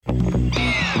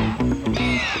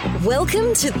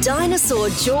Welcome to Dinosaur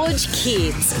George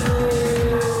Kids,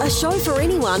 a show for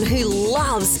anyone who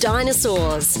loves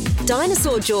dinosaurs.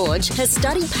 Dinosaur George has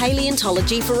studied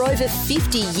paleontology for over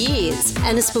 50 years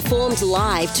and has performed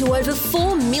live to over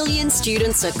 4 million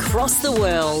students across the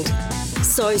world.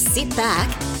 So sit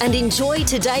back and enjoy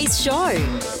today's show.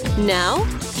 Now,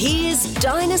 here's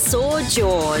Dinosaur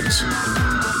George.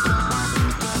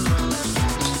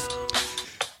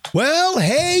 Well,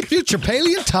 hey, future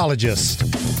paleontologist.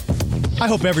 I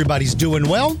hope everybody's doing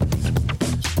well.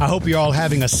 I hope you're all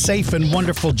having a safe and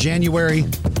wonderful January.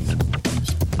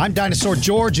 I'm Dinosaur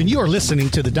George, and you are listening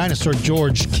to the Dinosaur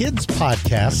George Kids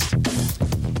Podcast.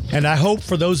 And I hope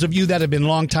for those of you that have been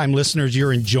longtime listeners,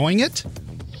 you're enjoying it.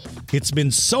 It's been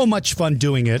so much fun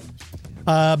doing it.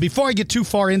 Before I get too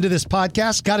far into this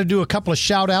podcast, got to do a couple of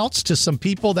shout outs to some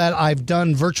people that I've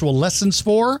done virtual lessons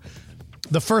for.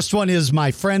 The first one is my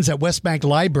friends at West Bank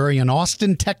Library in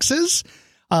Austin, Texas.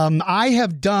 I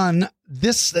have done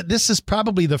this. This is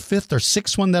probably the 5th or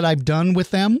 6th one that I've done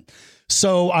with them.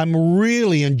 So I'm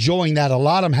really enjoying that a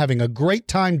lot. I'm having a great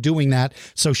time doing that.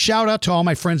 So shout out to all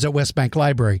my friends at West Bank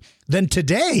Library. Then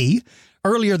today,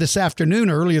 earlier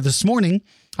this morning,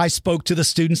 I spoke to the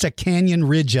students at Canyon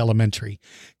Ridge Elementary.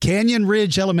 Canyon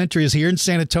Ridge Elementary is here in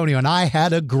San Antonio, and I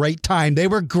had a great time. They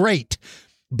were great.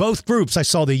 Both groups. I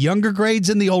saw the younger grades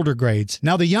and the older grades.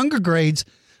 Now, the younger grades,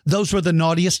 those were the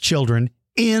naughtiest children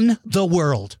in the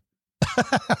world.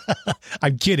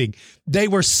 I'm kidding. They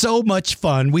were so much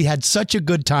fun. We had such a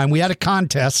good time. We had a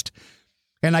contest,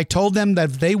 and I told them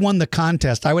that if they won the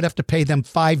contest, I would have to pay them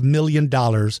 $5 million.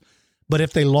 But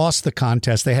if they lost the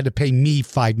contest, they had to pay me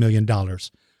 $5 million.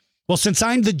 Well, since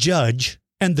I'm the judge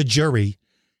and the jury,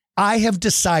 I have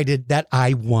decided that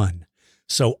I won.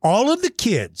 So all of the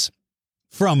kids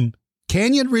from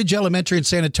Canyon Ridge Elementary in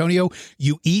San Antonio,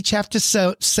 you each have to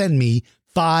send me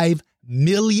 $5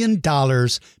 million.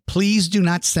 Please do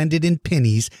not send it in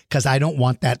pennies because I don't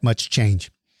want that much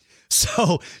change.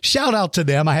 So shout out to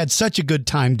them. I had such a good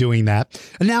time doing that.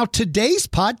 And now today's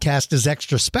podcast is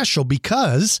extra special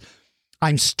because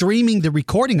I'm streaming the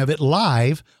recording of it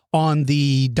live on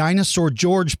the Dinosaur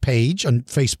George page on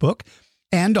Facebook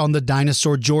and on the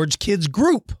Dinosaur George Kids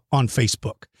group on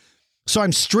Facebook. So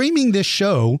I'm streaming this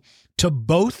show to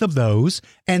both of those,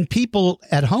 and people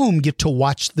at home get to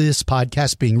watch this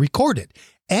podcast being recorded.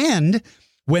 And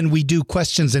when we do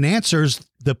questions and answers,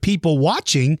 the people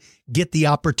watching get the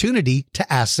opportunity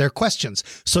to ask their questions.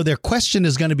 So their question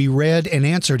is going to be read and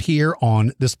answered here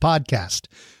on this podcast.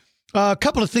 A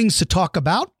couple of things to talk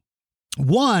about.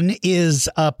 One is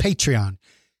Patreon.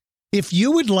 If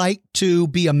you would like to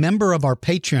be a member of our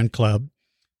Patreon club,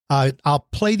 I'll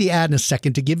play the ad in a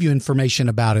second to give you information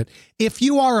about it. If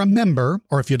you are a member,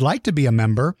 or if you'd like to be a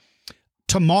member,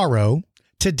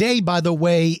 today, by the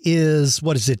way, is,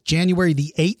 January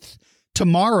the 8th?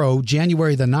 Tomorrow,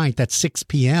 January the 9th at 6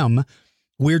 p.m.,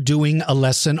 we're doing a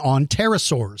lesson on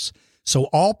pterosaurs. So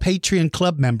all Patreon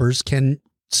club members can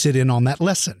sit in on that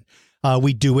lesson.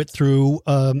 We do it through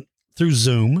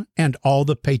Zoom, and all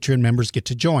the Patreon members get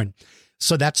to join.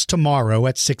 So that's tomorrow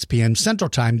at 6 p.m. Central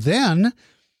Time. Then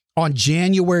on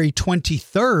January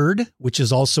 23rd, which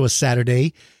is also a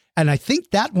Saturday, and I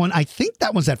think that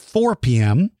one's at 4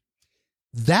 p.m.,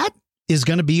 that is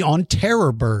going to be on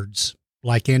terror birds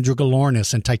like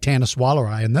Androgolornis and Titanus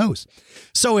walleri and those.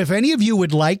 So if any of you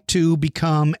would like to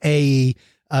become a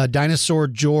Dinosaur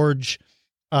George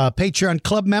Patreon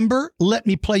club member, let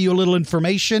me play you a little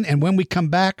information, and when we come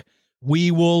back,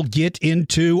 we will get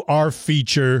into our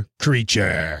feature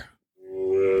creature.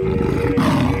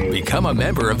 Become a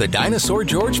member of the Dinosaur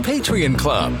George Patreon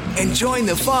Club and join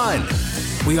the fun.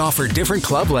 We offer different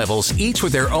club levels, each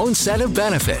with their own set of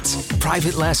benefits.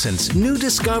 Private lessons, new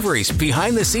discoveries,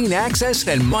 behind-the-scene access,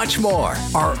 and much more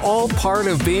are all part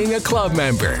of being a club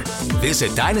member.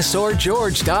 Visit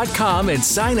dinosaurgeorge.com and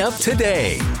sign up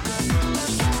today.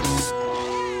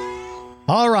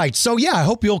 All right. So, yeah, I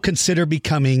hope you'll consider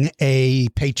becoming a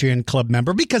Patreon club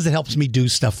member because it helps me do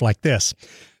stuff like this.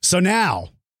 So now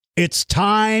it's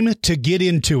time to get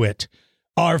into it.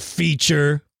 Our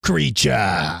feature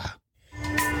creature.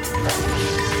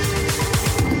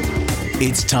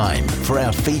 It's time for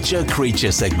our feature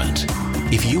creature segment.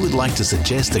 If you would like to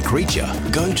suggest a creature,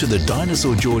 go to the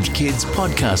Dinosaur George Kids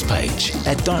podcast page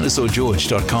at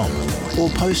dinosaurgeorge.com or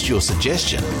post your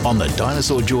suggestion on the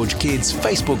Dinosaur George Kids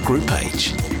Facebook group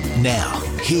page. Now,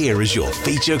 here is your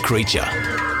feature creature.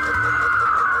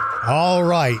 All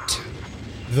right.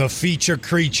 The feature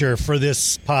creature for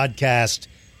this podcast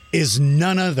is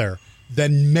none other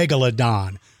than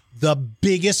Megalodon, the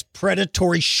biggest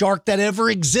predatory shark that ever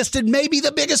existed, maybe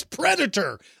the biggest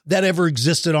predator that ever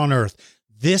existed on Earth.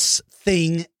 This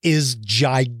thing is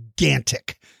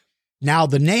gigantic. Now,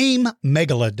 the name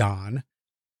Megalodon,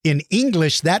 in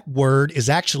English, that word is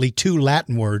actually two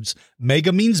Latin words.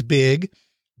 Mega means big,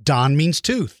 don means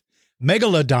tooth.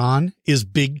 Megalodon is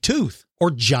big tooth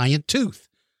or giant tooth.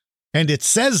 And it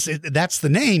says that's the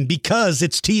name because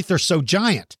its teeth are so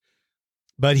giant.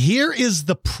 But here is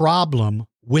the problem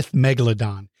with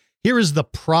Megalodon. Here is the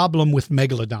problem with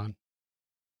Megalodon.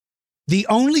 The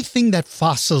only thing that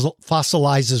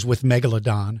fossilizes with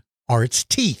Megalodon are its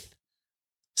teeth.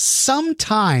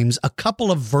 Sometimes a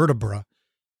couple of vertebrae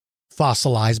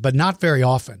fossilize, but not very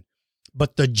often.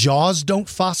 But the jaws don't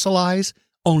fossilize,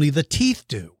 only the teeth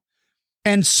do.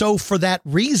 And so for that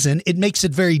reason, it makes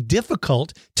it very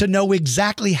difficult to know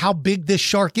exactly how big this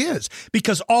shark is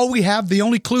because the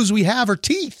only clues we have are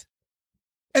teeth.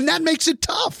 And that makes it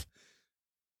tough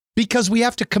because we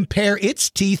have to compare its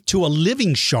teeth to a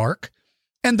living shark.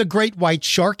 And the great white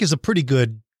shark is a pretty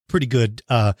good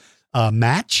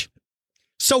match.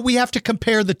 So we have to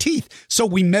compare the teeth. So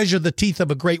we measure the teeth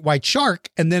of a great white shark,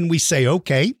 and then we say,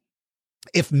 okay,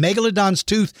 if Megalodon's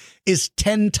tooth is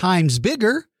 10 times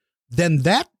bigger than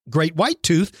that great white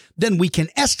tooth, then we can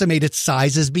estimate its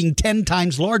size as being 10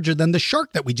 times larger than the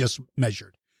shark that we just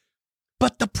measured.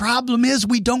 But the problem is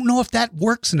we don't know if that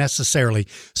works necessarily.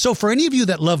 So for any of you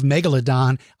that love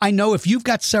Megalodon, I know if you've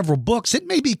got several books, it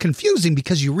may be confusing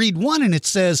because you read one and it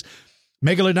says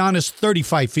Megalodon is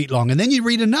 35 feet long. And then you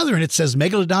read another and it says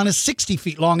Megalodon is 60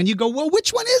 feet long. And you go, well,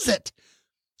 which one is it?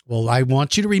 Well, I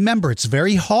want you to remember it's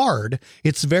very hard.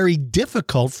 It's very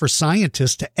difficult for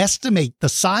scientists to estimate the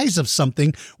size of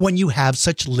something when you have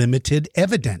such limited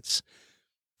evidence.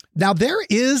 Now, there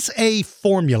is a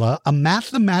formula, a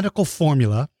mathematical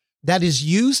formula that is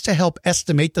used to help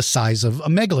estimate the size of a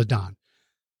Megalodon.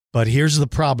 But here's the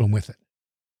problem with it.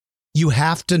 You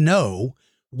have to know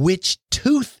which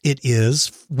tooth it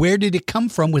is. Where did it come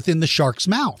from within the shark's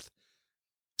mouth?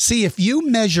 See, if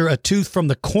you measure a tooth from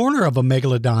the corner of a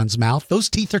Megalodon's mouth, those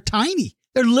teeth are tiny.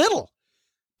 They're little.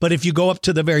 But if you go up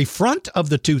to the very front of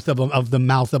the tooth of the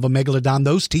mouth of a Megalodon,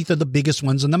 those teeth are the biggest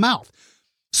ones in the mouth.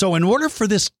 So in order for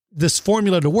this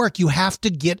formula to work, you have to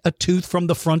get a tooth from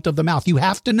the front of the mouth. You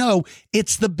have to know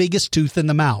it's the biggest tooth in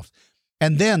the mouth.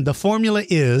 And then the formula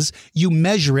is you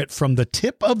measure it from the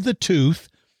tip of the tooth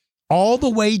all the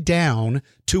way down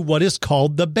to what is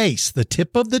called the base, the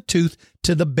tip of the tooth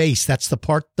to the base. That's the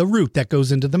part, the root that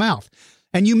goes into the mouth.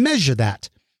 And you measure that.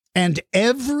 And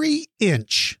every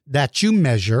inch that you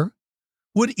measure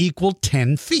would equal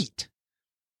 10 feet.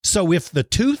 So if the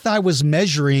tooth I was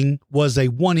measuring was a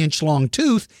 1-inch long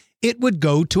tooth, it would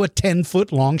go to a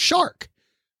 10-foot long shark.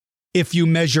 If you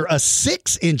measure a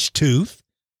 6-inch tooth,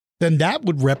 then that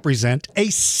would represent a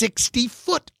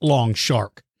 60-foot long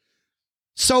shark.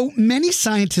 So many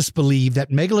scientists believe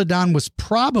that Megalodon was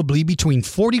probably between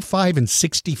 45 and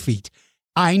 60 feet.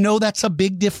 I know that's a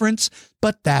big difference,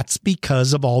 but that's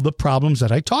because of all the problems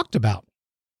that I talked about.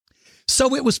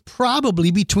 So it was probably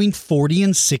between 40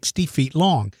 and 60 feet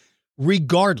long.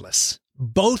 Regardless,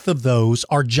 both of those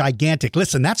are gigantic.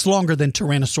 Listen, that's longer than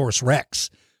Tyrannosaurus Rex.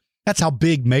 That's how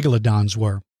big Megalodons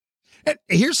were. And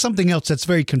here's something else that's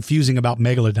very confusing about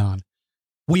Megalodon.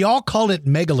 We all call it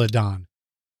Megalodon,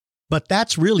 but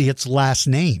that's really its last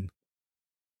name.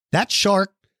 That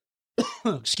shark,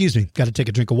 excuse me, got to take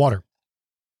a drink of water.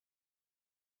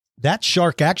 That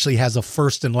shark actually has a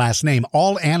first and last name.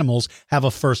 All animals have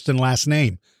a first and last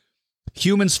name.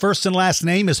 Humans' first and last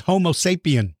name is Homo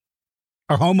sapien,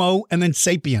 or Homo and then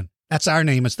sapien. That's our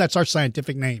name. That's our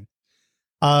scientific name.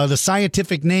 The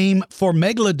scientific name for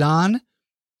Megalodon,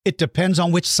 it depends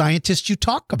on which scientist you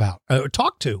talk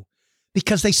to,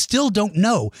 because they still don't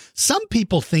know. Some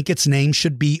people think its name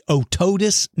should be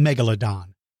Otodus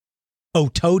megalodon.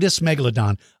 Otodus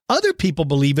megalodon. Other people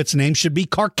believe its name should be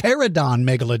Carcharodon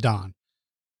megalodon.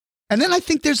 And then I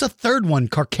think there's a third one,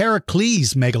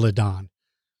 Carcharocles megalodon.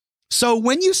 So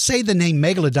when you say the name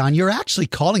Megalodon, you're actually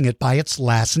calling it by its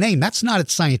last name. That's not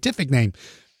its scientific name.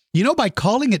 You know, by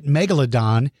calling it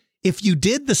Megalodon, if you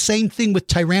did the same thing with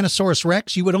Tyrannosaurus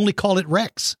Rex, you would only call it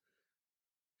Rex.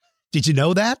 Did you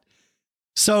know that?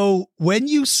 So when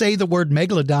you say the word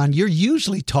Megalodon, you're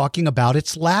usually talking about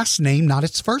its last name, not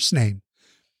its first name.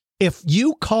 If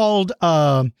you called,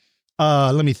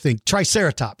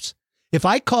 Triceratops. If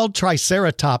I called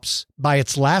Triceratops by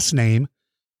its last name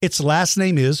is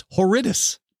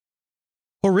Horridus.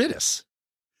 Horridus.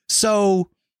 So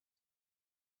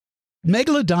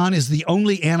Megalodon is the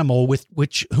only animal with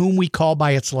whom we call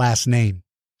by its last name.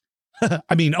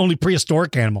 I mean, only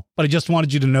prehistoric animal, but I just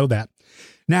wanted you to know that.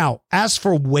 Now, as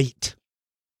for weight,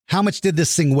 how much did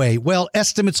this thing weigh? Well,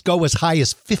 estimates go as high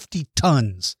as 50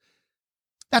 tons.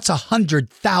 That's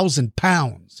 100,000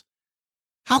 pounds.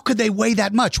 How could they weigh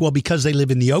that much? Well, because they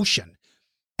live in the ocean.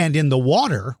 And in the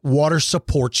water, water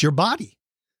supports your body.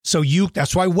 So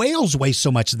that's why whales weigh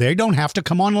so much. They don't have to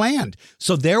come on land.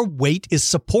 So their weight is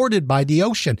supported by the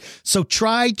ocean. So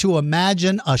try to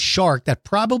imagine a shark that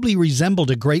probably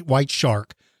resembled a great white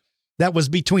shark that was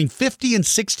between 50 and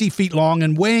 60 feet long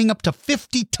and weighing up to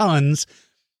 50 tons.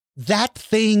 That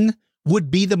thing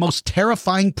would be the most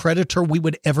terrifying predator we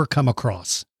would ever come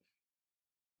across.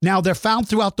 Now, they're found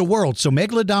throughout the world, so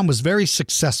Megalodon was very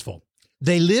successful.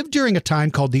 They lived during a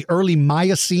time called the early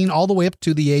Miocene, all the way up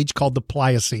to the age called the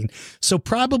Pliocene. So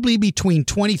probably between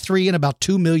 23 and about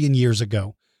 2 million years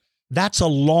ago. That's a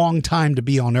long time to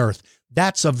be on Earth.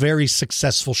 That's a very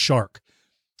successful shark.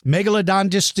 Megalodon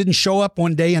just didn't show up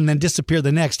one day and then disappear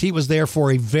the next. He was there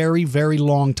for a very, very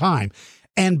long time.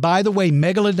 And by the way,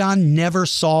 Megalodon never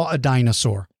saw a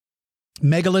dinosaur.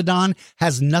 Megalodon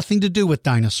has nothing to do with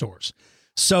dinosaurs.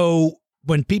 So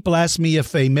when people ask me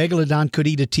if a Megalodon could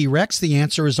eat a T-Rex, the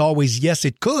answer is always yes,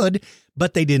 it could,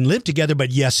 but they didn't live together.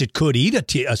 But yes, it could eat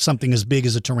something as big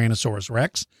as a Tyrannosaurus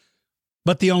Rex.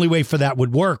 But the only way for that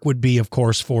would work would be, of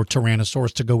course, for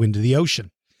Tyrannosaurus to go into the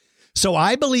ocean. So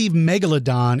I believe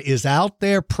Megalodon is out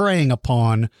there preying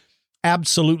upon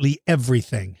absolutely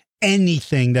everything,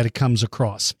 anything that it comes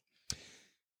across.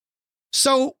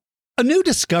 So a new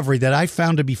discovery that I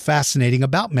found to be fascinating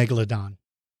about Megalodon,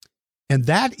 and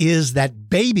that is that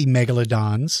baby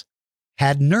megalodons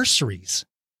had nurseries.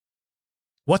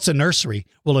 What's a nursery?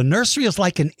 Well, a nursery is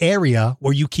like an area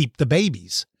where you keep the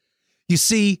babies. You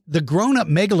see, the grown-up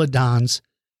megalodons,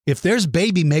 if there's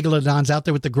baby megalodons out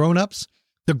there with the grown-ups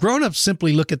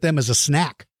simply look at them as a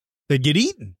snack. They get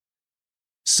eaten.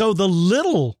 So the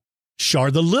little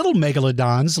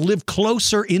megalodons live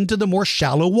closer into the more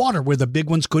shallow water where the big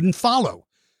ones couldn't follow.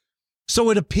 So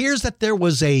it appears that there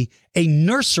was a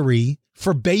nursery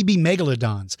for baby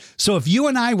megalodons. So if you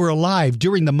and I were alive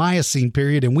during the Miocene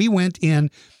period and we went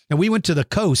in and we went to the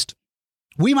coast,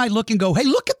 we might look and go, hey,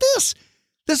 look at this.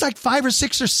 There's like 5 or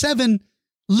 6 or 7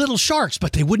 little sharks,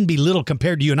 but they wouldn't be little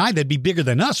compared to you and I. They'd be bigger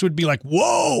than us. We'd be like,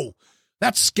 whoa,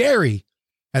 that's scary.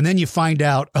 And then you find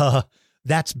out,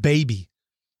 that's baby.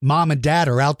 Mom and dad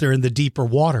are out there in the deeper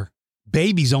water.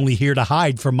 Baby's only here to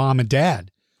hide from mom and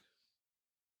dad.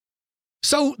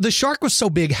 So the shark was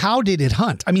so big, how did it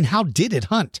hunt? How did it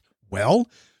hunt? Well,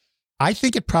 I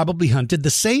think it probably hunted the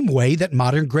same way that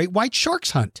modern great white sharks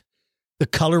hunt. The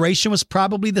coloration was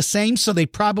probably the same, so they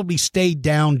probably stayed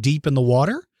down deep in the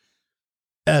water,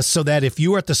 so that if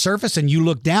you were at the surface and you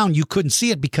looked down, you couldn't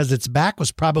see it because its back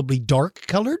was probably dark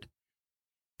colored,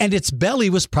 and its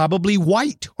belly was probably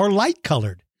white or light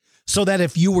colored, so that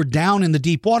if you were down in the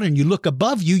deep water and you look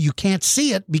above you, you can't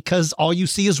see it because all you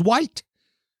see is white.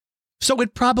 So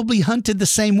it probably hunted the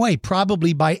same way,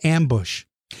 probably by ambush.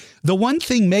 The one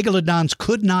thing megalodons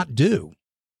could not do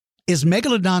is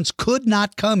megalodons could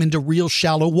not come into real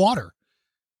shallow water.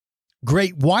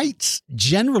 Great whites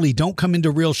generally don't come into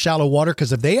real shallow water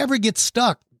because if they ever get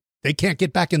stuck, they can't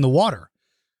get back in the water.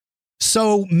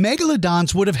 So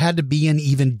megalodons would have had to be in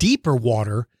even deeper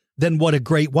water than what a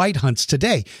great white hunts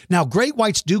today. Now, great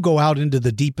whites do go out into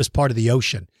the deepest part of the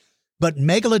ocean, but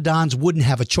megalodons wouldn't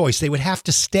have a choice. They would have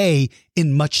to stay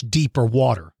in much deeper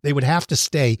water.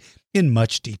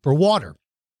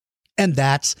 And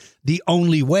that's the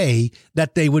only way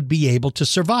that they would be able to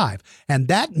survive. And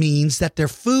that means that their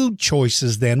food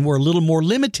choices then were a little more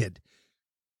limited.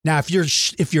 Now, if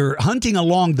you're hunting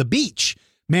along the beach,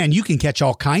 man, you can catch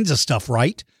all kinds of stuff,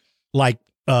 right? Like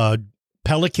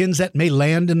pelicans that may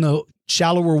land in the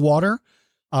shallower water,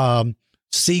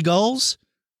 seagulls,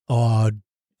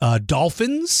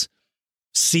 dolphins,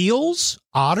 seals,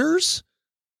 otters.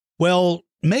 Well,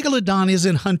 Megalodon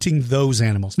isn't hunting those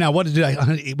animals. Now, what did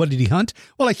he hunt?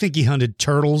 Well, I think he hunted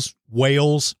turtles,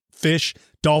 whales, fish,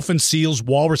 dolphins, seals,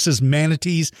 walruses,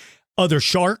 manatees, other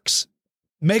sharks.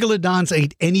 Megalodons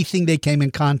ate anything they came in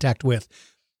contact with.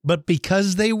 But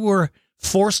because they were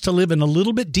forced to live in a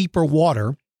little bit deeper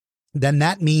water, then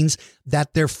that means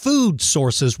that their food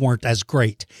sources weren't as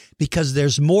great because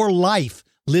there's more life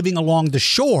living along the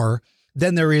shore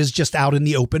than there is just out in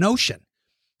the open ocean.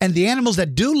 And the animals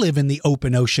that do live in the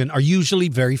open ocean are usually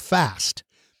very fast.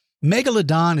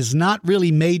 Megalodon is not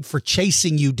really made for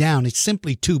chasing you down. It's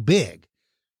simply too big.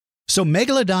 So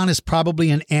Megalodon is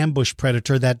probably an ambush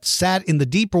predator that sat in the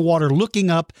deeper water looking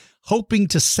up, hoping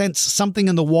to sense something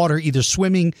in the water, either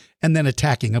swimming and then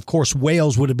attacking. Of course,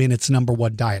 whales would have been its number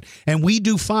one diet. And we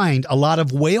do find a lot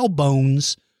of whale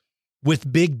bones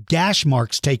with big gash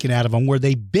marks taken out of them where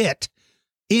they bit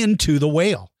into the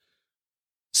whale.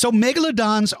 So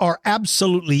megalodons are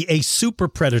absolutely a super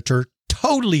predator,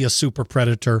 totally a super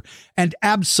predator and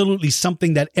absolutely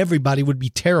something that everybody would be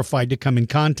terrified to come in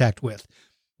contact with.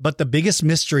 But the biggest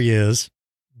mystery is,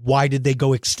 why did they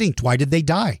go extinct? Why did they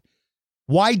die?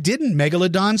 Why didn't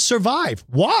megalodons survive?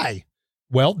 Why?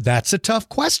 Well, that's a tough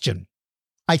question.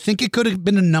 I think it could have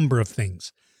been a number of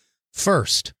things.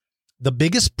 First, the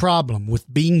biggest problem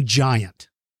with being giant,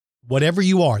 whatever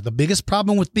you are, the biggest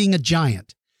problem with being a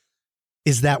giant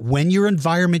is that when your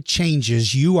environment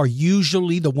changes, you are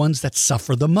usually the ones that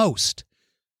suffer the most.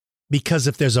 Because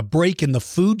if there's a break in the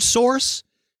food source,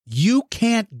 you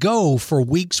can't go for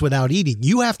weeks without eating.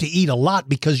 You have to eat a lot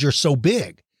because you're so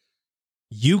big.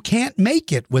 You can't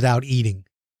make it without eating.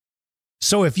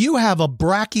 So if you have a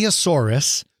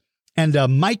Brachiosaurus and a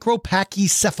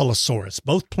Micropachycephalosaurus,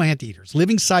 both plant eaters,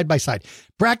 living side by side,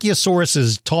 Brachiosaurus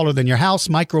is taller than your house.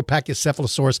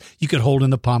 Micropachycephalosaurus you could hold in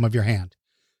the palm of your hand.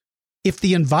 If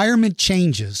the environment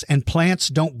changes and plants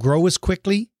don't grow as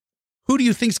quickly, who do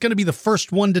you think is going to be the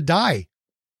first one to die?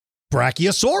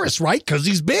 Brachiosaurus, right? Because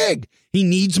he's big. He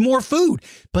needs more food.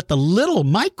 But the little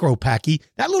Micropachy,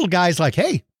 that little guy's like,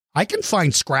 hey, I can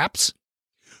find scraps.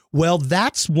 Well,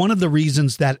 that's one of the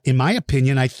reasons that, in my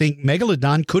opinion, I think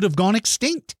Megalodon could have gone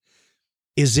extinct,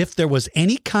 is if there was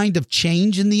any kind of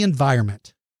change in the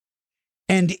environment.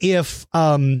 And if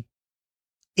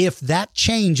that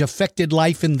change affected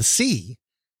life in the sea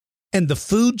and the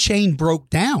food chain broke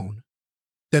down,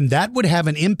 then that would have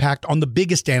an impact on the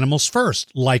biggest animals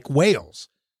first, like whales,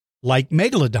 like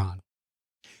Megalodon.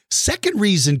 Second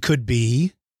reason could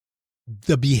be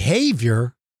the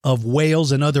behavior of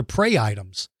whales and other prey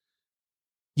items.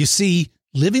 You see,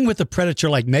 living with a predator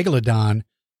like Megalodon,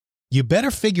 you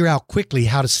better figure out quickly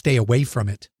how to stay away from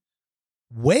it.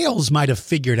 Whales might have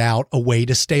figured out a way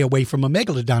to stay away from a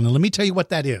Megalodon, and let me tell you what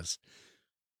that is.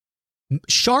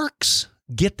 Sharks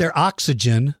get their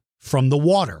oxygen from the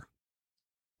water.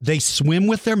 They swim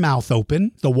with their mouth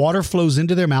open. The water flows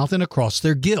into their mouth and across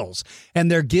their gills, and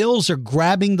their gills are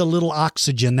grabbing the little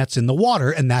oxygen that's in the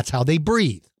water, and that's how they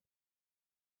breathe.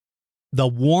 The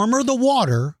warmer the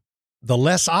water, the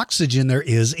less oxygen there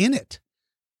is in it.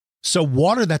 So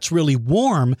water that's really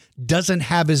warm doesn't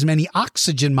have as many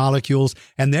oxygen molecules,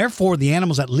 and therefore the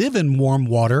animals that live in warm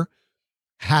water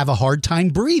have a hard time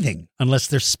breathing unless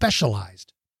they're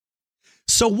specialized.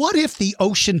 So what if the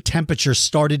ocean temperature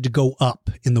started to go up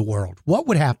in the world? What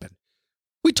would happen?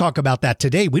 We talk about that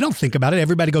today. We don't think about it.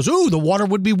 Everybody goes, ooh, the water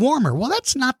would be warmer. Well,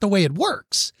 that's not the way it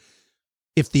works.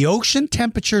 If the ocean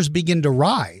temperatures begin to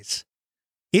rise,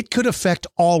 it could affect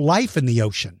all life in the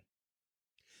ocean.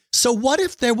 So what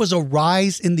if there was a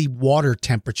rise in the water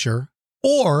temperature?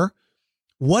 Or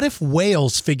what if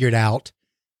whales figured out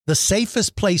the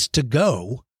safest place to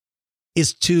go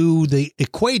is to the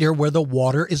equator where the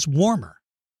water is warmer?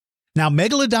 Now,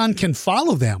 Megalodon can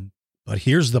follow them, but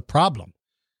here's the problem.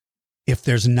 If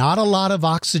there's not a lot of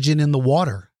oxygen in the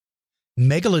water,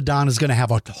 Megalodon is going to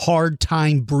have a hard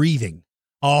time breathing,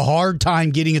 a hard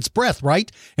time getting its breath,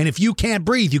 right? And if you can't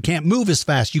breathe, you can't move as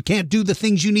fast, you can't do the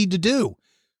things you need to do.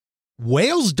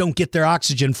 Whales don't get their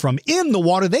oxygen from in the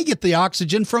water. They get the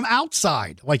oxygen from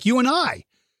outside, like you and I.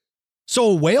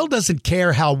 So a whale doesn't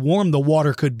care how warm the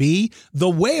water could be. The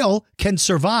whale can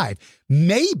survive.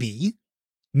 Maybe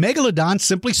Megalodon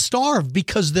simply starved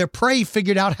because their prey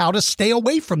figured out how to stay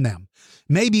away from them.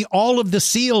 Maybe all of the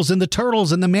seals and the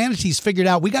turtles and the manatees figured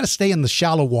out we got to stay in the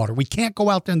shallow water. We can't go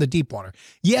out there in the deep water.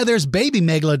 Yeah, there's baby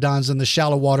megalodons in the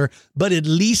shallow water, but at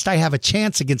least I have a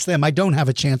chance against them. I don't have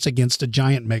a chance against a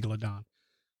giant megalodon.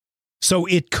 So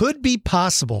it could be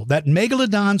possible that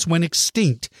megalodons went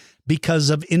extinct because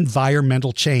of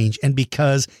environmental change and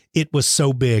because it was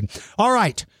so big. All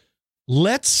right,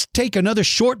 let's take another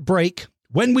short break.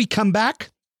 When we come back,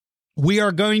 we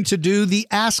are going to do the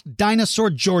Ask Dinosaur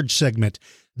George segment.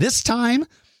 This time,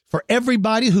 for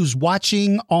everybody who's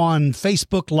watching on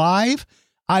Facebook Live,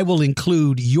 I will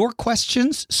include your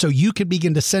questions so you can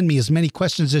begin to send me as many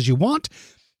questions as you want.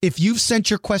 If you've sent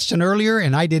your question earlier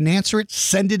and I didn't answer it,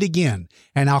 send it again,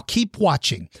 and I'll keep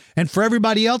watching. And for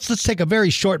everybody else, let's take a very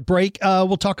short break.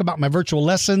 We'll talk about my virtual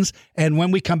lessons, and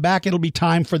when we come back, it'll be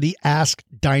time for the Ask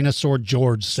Dinosaur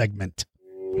George segment.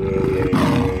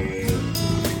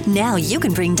 Now you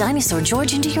can bring Dinosaur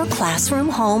George into your classroom,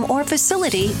 home, or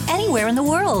facility anywhere in the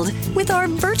world with our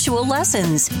virtual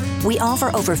lessons. We offer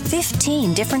over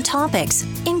 15 different topics,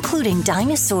 including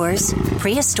dinosaurs,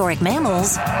 prehistoric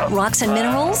mammals, rocks and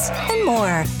minerals, and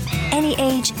more. Any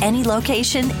age, any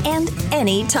location, and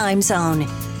any time zone.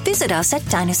 Visit us at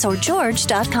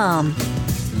dinosaurgeorge.com.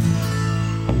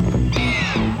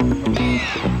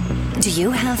 Do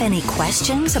you have any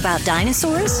questions about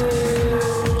dinosaurs?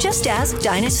 Just ask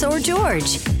Dinosaur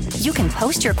George. You can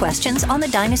post your questions on the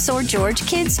Dinosaur George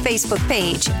Kids Facebook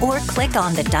page or click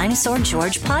on the Dinosaur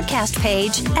George podcast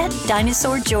page at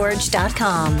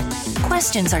dinosaurgeorge.com.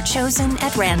 Questions are chosen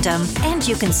at random, and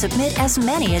you can submit as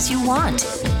many as you want.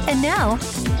 And now,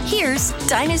 here's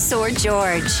Dinosaur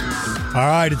George. All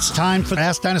right, it's time for the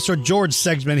Ask Dinosaur George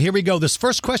segment. Here we go. This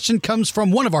first question comes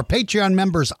from one of our Patreon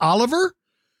members, Oliver.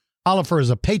 Oliver is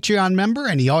a Patreon member,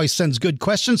 and he always sends good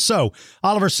questions. So,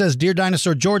 Oliver says, Dear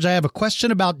Dinosaur George, I have a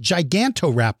question about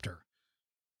Gigantoraptor.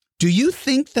 Do you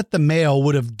think that the male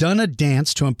would have done a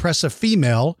dance to impress a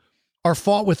female or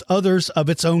fought with others of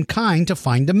its own kind to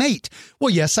find a mate?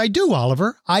 Well, yes, I do,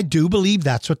 Oliver. I do believe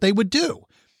that's what they would do.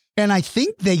 And I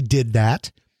think they did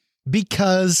that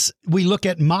because we look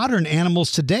at modern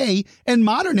animals today, and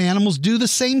modern animals do the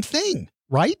same thing,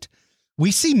 right?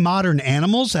 We see modern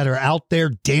animals that are out there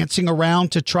dancing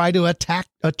around to try to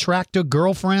attract a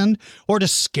girlfriend or to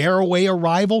scare away a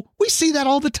rival. We see that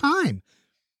all the time.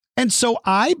 And so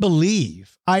I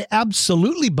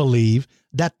absolutely believe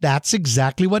that that's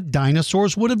exactly what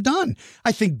dinosaurs would have done.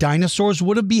 I think dinosaurs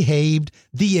would have behaved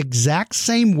the exact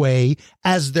same way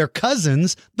as their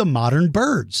cousins, the modern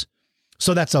birds.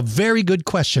 So that's a very good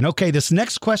question. Okay, this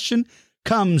next question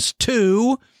comes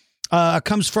from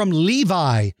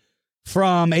Levi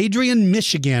from Adrian,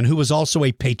 Michigan, who was also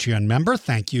a Patreon member.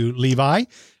 Thank you, Levi.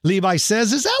 Levi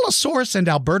says, is Allosaurus and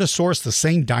Albertosaurus the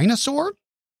same dinosaur?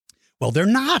 Well, they're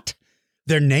not.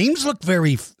 Their names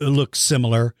look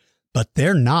similar, but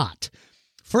they're not.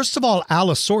 First of all,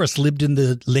 Allosaurus lived in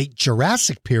the late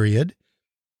Jurassic period,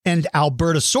 and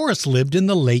Albertosaurus lived in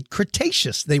the late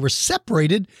Cretaceous. They were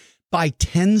separated by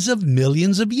tens of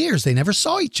millions of years. They never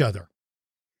saw each other.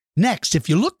 Next, if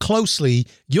you look closely,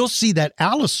 you'll see that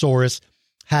Allosaurus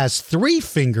has 3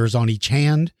 fingers on each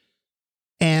hand,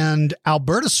 and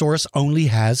Albertosaurus only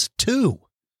has 2.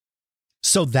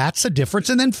 So that's a difference.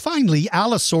 And then finally,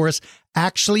 Allosaurus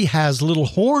actually has little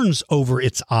horns over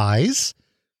its eyes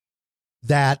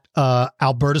that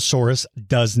Albertosaurus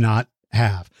does not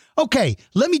have. Okay,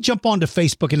 let me jump onto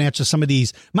Facebook and answer some of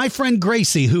these. My friend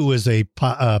Gracie, who is a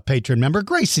patron member,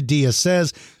 Gracie Diaz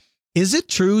says, is it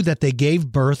true that they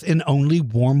gave birth in only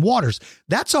warm waters?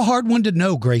 That's a hard one to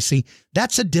know, Gracie.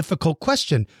 That's a difficult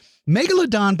question.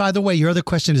 Megalodon, by the way, your other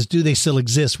question is, do they still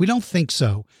exist? We don't think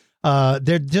so.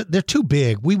 They're too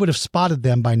big. We would have spotted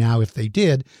them by now if they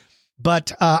did.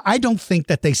 But I don't think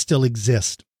that they still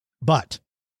exist. But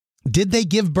did they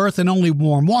give birth in only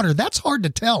warm water? That's hard to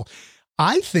tell.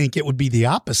 I think it would be the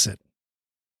opposite.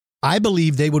 I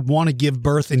believe they would want to give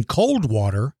birth in cold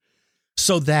water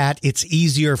so that it's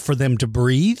easier for them to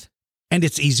breathe and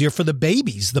it's easier for the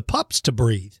babies, the pups, to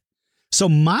breathe. So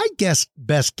my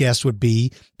best guess would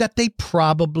be that they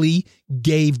probably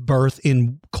gave birth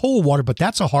in cold water, but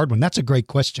that's a hard one. That's a great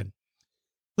question.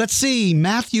 Let's see.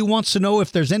 Matthew wants to know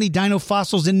if there's any dino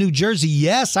fossils in New Jersey.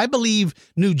 Yes, I believe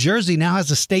New Jersey now has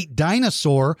a state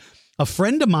dinosaur. A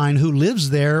friend of mine who lives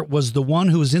there was the one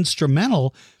who was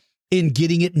instrumental in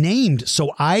getting it named.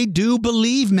 So I do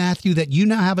believe, Matthew, that you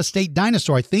now have a state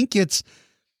dinosaur. I think it's,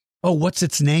 what's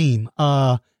its name?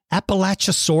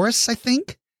 Appalachosaurus, I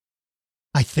think.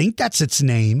 I think that's its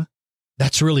name.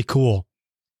 That's really cool.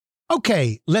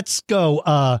 Okay, let's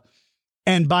go.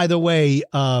 And by the way,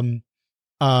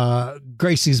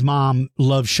 Gracie's mom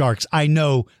loves sharks. I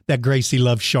know that Gracie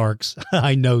loves sharks.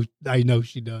 I know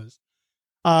she does.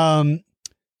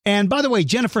 And by the way,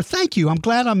 Jennifer, thank you. I'm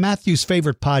glad I'm Matthew's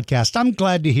favorite podcast. I'm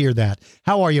glad to hear that.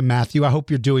 How are you, Matthew? I hope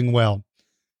you're doing well.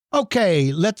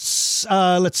 Okay, let's see.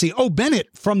 Oh,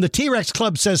 Bennett from the T-Rex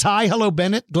Club says hi. Hello,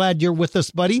 Bennett. Glad you're with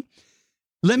us, buddy.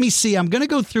 Let me see. I'm going to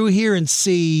go through here and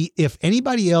see if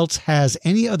anybody else has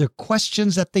any other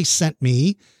questions that they sent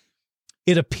me.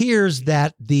 It appears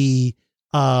that the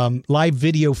live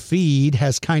video feed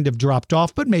has kind of dropped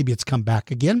off, but maybe it's come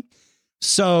back again.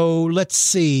 So let's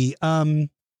see.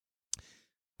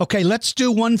 Okay, let's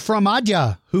do one from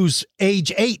Adja, who's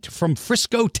age 8 from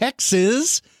Frisco,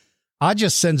 Texas.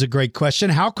 Adja sends a great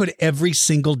question. How could every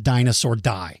single dinosaur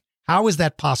die? How is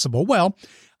that possible? Well,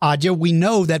 Adja, we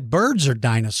know that birds are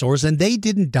dinosaurs and they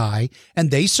didn't die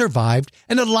and they survived,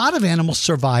 and a lot of animals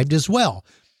survived as well.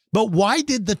 But why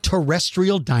did the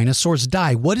terrestrial dinosaurs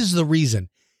die? What is the reason?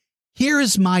 Here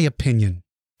is my opinion.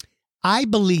 I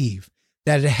believe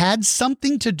that it had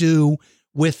something to do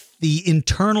with the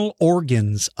internal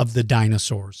organs of the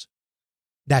dinosaurs.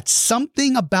 That's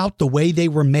something about the way they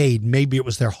were made. Maybe it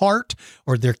was their heart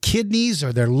or their kidneys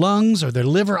or their lungs or their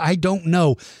liver. I don't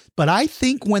know. But I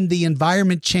think when the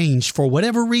environment changed for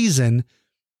whatever reason,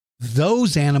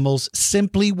 those animals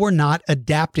simply were not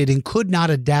adapted and could not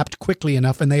adapt quickly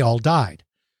enough, and they all died.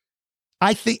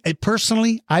 I think,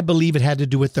 personally, I believe it had to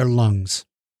do with their lungs.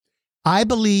 I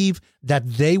believe that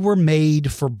they were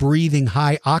made for breathing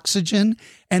high oxygen,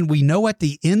 and we know at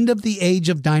the end of the age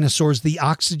of dinosaurs, the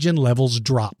oxygen levels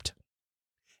dropped.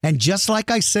 And just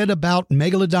like I said about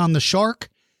Megalodon the shark,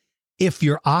 if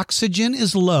your oxygen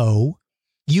is low,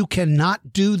 you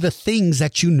cannot do the things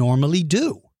that you normally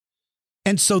do.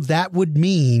 And so that would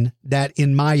mean that,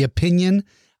 in my opinion,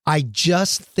 I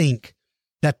just think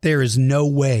that there is no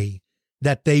way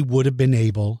that they would have been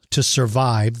able to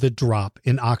survive the drop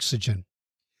in oxygen.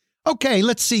 Okay,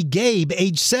 let's see. Gabe,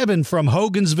 age 7 from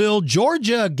Hogansville,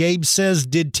 Georgia. Gabe says,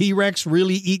 did T-Rex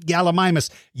really eat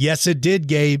Gallimimus? Yes, it did,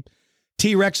 Gabe.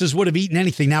 T-Rexes would have eaten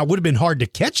anything. Now, it would have been hard to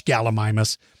catch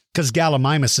Gallimimus because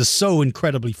Gallimimus is so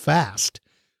incredibly fast.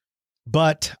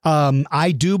 But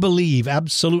I do believe,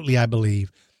 absolutely I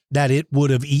believe, that it would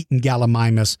have eaten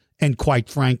Gallimimus and, quite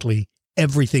frankly,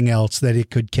 everything else that it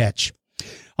could catch.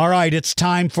 All right, it's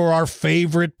time for our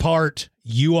favorite part.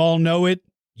 You all know it.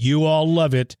 You all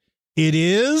love it. It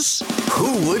is...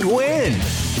 Who would win?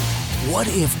 What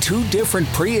if two different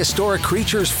prehistoric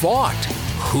creatures fought?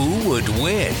 Who would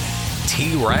win?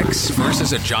 T-Rex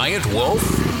versus a giant wolf?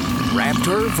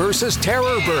 Raptor versus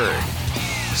terror bird?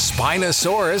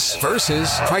 Spinosaurus versus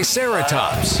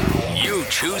Triceratops? You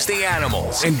choose the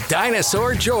animals, and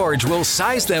Dinosaur George will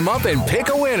size them up and pick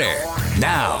a winner.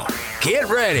 Now, get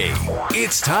ready.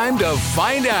 It's time to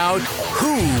find out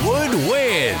who would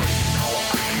win.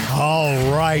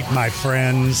 All right, my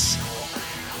friends.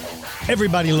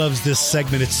 Everybody loves this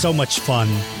segment. It's so much fun.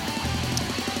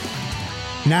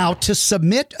 Now, to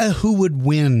submit a who would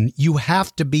win, you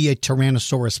have to be a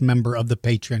Tyrannosaurus member of the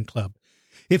Patreon Club.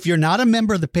 If you're not a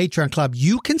member of the Patreon Club,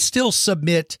 you can still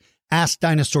submit Ask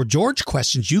Dinosaur George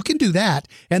questions. You can do that,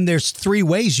 and there's 3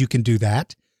 ways you can do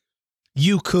that.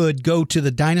 You could go to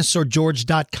the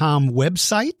dinosaurgeorge.com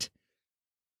website,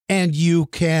 and you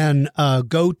can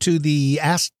go to the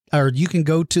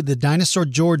Dinosaur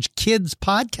George Kids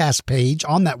podcast page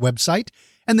on that website,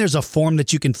 and there's a form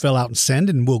that you can fill out and send,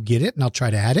 and we'll get it, and I'll try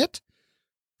to add it.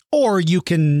 Or you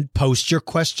can post your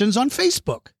questions on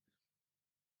Facebook.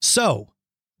 So,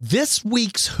 this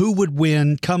week's Who Would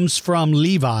Win comes from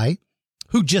Levi,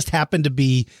 who just happened to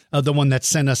be the one that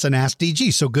sent us an Ask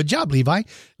DG. So good job, Levi.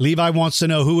 Levi wants to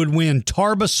know who would win,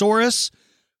 Tarbosaurus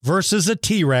versus a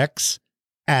T-Rex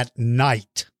at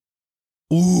night.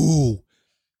 Ooh,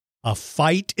 a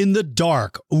fight in the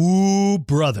dark. Ooh,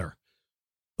 brother.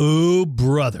 Ooh,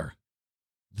 brother.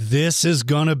 This is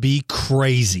going to be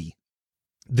crazy.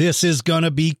 This is going to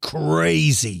be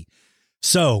crazy.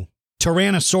 So,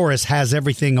 Tyrannosaurus has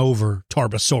everything over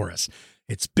Tarbosaurus.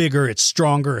 It's bigger, it's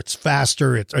stronger, it's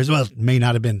faster. It may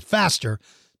not have been faster,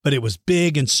 but it was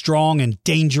big and strong and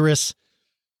dangerous.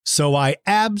 So I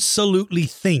absolutely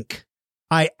think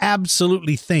that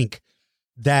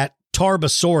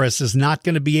Tarbosaurus is not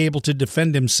going to be able to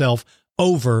defend himself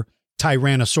over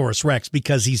Tyrannosaurus Rex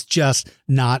because he's just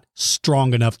not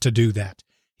strong enough to do that.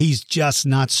 He's just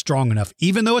not strong enough.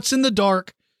 Even though it's in the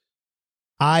dark,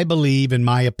 I believe, in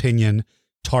my opinion,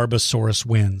 Tarbosaurus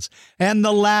wins. And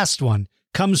the last one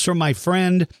comes from my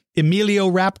friend Emilio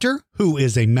Raptor, who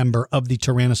is a member of the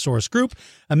Tyrannosaurus group.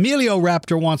 Emilio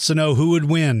Raptor wants to know who would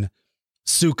win,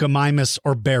 Suchomimus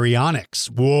or Baryonyx.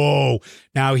 Whoa.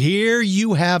 Now here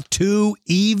you have 2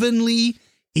 evenly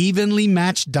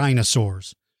matched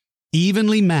dinosaurs.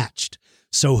 Evenly matched.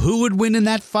 So who would win in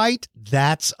that fight?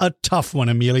 That's a tough one,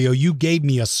 Emilio. You gave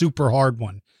me a super hard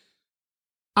one.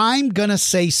 I'm going to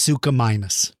say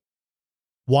Suchomimus.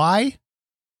 Why?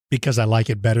 Because I like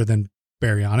it better than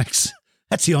Baryonyx.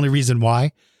 That's the only reason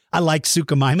why. I like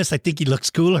Suchomimus. I think he looks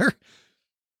cooler.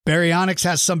 Baryonyx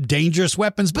has some dangerous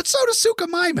weapons, but so does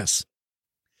Suchomimus.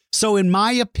 So in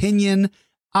my opinion,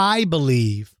 I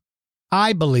believe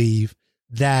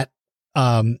that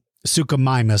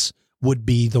Suchomimus would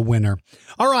be the winner.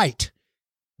 All right.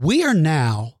 We are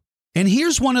now... And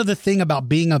here's one other thing about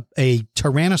being a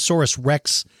Tyrannosaurus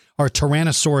Rex or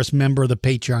Tyrannosaurus member of the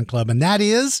Patreon Club, and that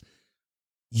is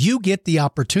you get the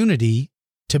opportunity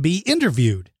to be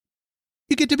interviewed.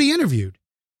 You get to be interviewed.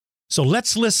 So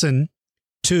let's listen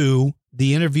to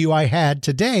the interview I had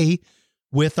today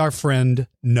with our friend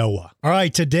Noah. All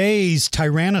right, today's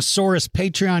Tyrannosaurus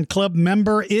Patreon Club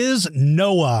member is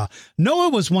Noah. Noah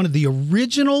was one of the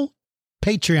original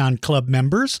Patreon Club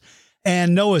members.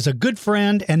 And Noah is a good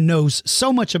friend and knows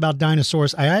so much about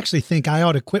dinosaurs. I actually think I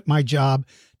ought to quit my job,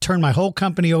 turn my whole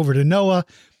company over to Noah,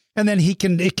 and then it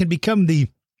can become the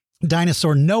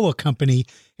Dinosaur Noah Company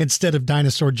instead of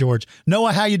Dinosaur George.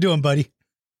 Noah, how you doing, buddy?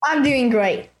 I'm doing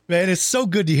great. Man, it's so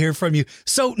good to hear from you.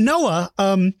 So Noah,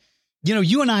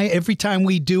 you and I, every time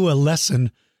we do a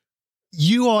lesson,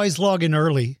 you always log in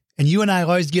early, and you and I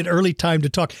always get early time to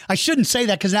talk. I shouldn't say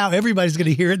that because now everybody's going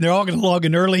to hear it, and they're all going to log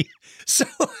in early. So,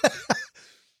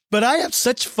 but I have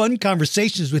such fun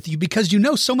conversations with you because you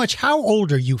know so much. How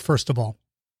old are you, first of all?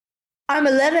 I'm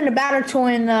 11, about to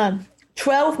turn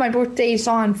 12. My birthday's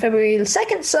on February the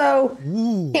 2nd, so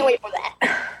can't wait for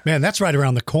that. Man, that's right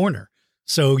around the corner.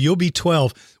 So you'll be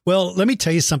 12. Well, let me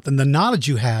tell you something. The knowledge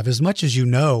you have, as much as you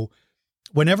know,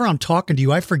 whenever I'm talking to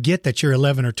you, I forget that you're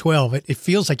 11 or 12. It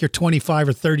feels like you're 25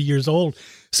 or 30 years old.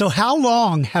 So how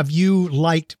long have you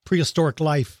liked prehistoric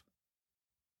life?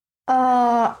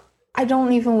 I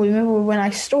don't even remember when I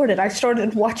started. I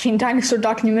started watching dinosaur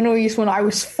documentaries when I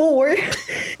was 4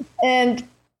 and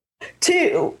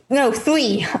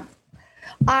 3.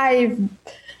 I've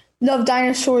loved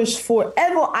dinosaurs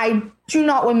forever. I do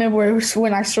not remember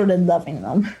when I started loving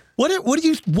them. What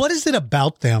is it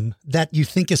about them that you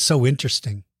think is so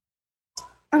interesting?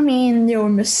 I mean, they're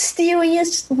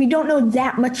mysterious. We don't know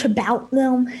that much about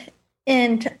them,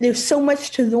 and there's so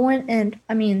much to learn. And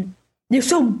I mean, they're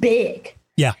so big.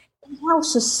 Yeah. And how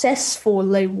successful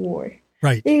they were.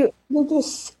 Right. They're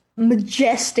just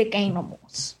majestic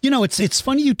animals. You know, it's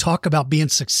funny you talk about being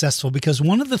successful, because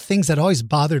one of the things that always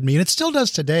bothered me, and it still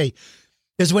does today,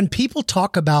 is when people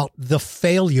talk about the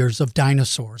failures of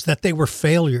dinosaurs, that they were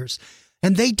failures,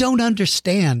 and they don't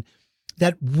understand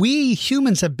that we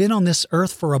humans have been on this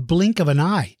earth for a blink of an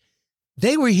eye.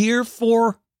 They were here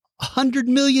for 100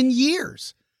 million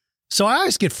years. So I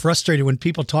always get frustrated when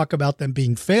people talk about them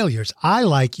being failures. I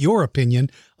like your opinion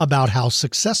about how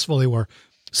successful they were.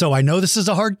 So I know this is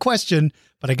a hard question,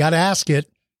 but I got to ask it.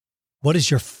 What is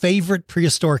your favorite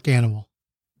prehistoric animal?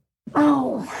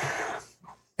 Oh.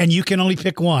 And you can only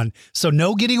pick one. So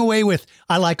no getting away with,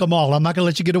 I like them all. I'm not going to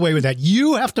let you get away with that.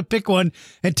 You have to pick one.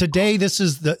 And today, this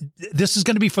is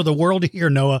going to be for the world to hear,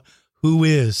 Noah. Who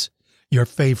is your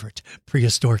favorite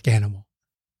prehistoric animal?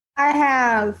 I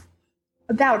have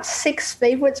about 6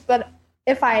 favorites, but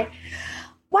right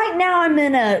now I'm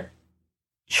in a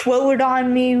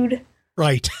Troodon mood.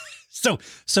 Right. So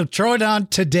Troodon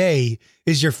today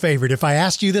is your favorite. If I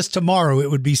asked you this tomorrow,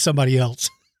 it would be somebody else.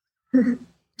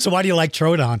 So why do you like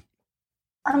Troodon?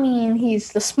 I mean,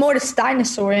 he's the smartest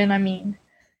dinosaur, and I mean,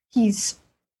 he's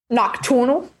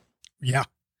nocturnal. Yeah.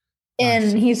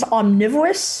 And nice. He's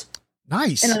omnivorous.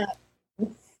 Nice.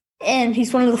 And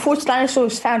he's one of the first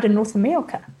dinosaurs found in North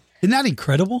America. Isn't that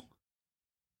incredible?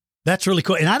 That's really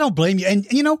cool. And I don't blame you. And,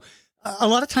 you know, a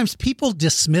lot of times people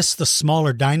dismiss the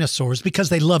smaller dinosaurs because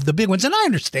they love the big ones. And I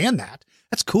understand that.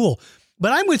 That's cool.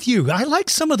 But I'm with you. I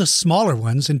like some of the smaller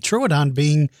ones, and Troodon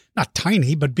being not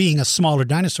tiny, but being a smaller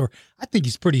dinosaur, I think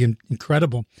he's pretty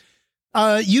incredible.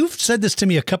 You've said this to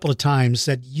me a couple of times,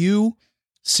 that you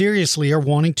seriously are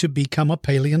wanting to become a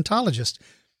paleontologist.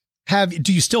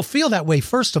 Do you still feel that way,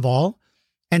 first of all?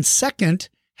 And second,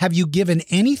 have you given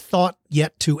any thought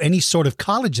yet to any sort of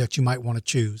college that you might want to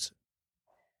choose?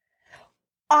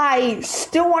 I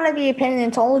still want to be a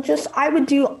paleontologist. I would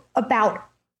do about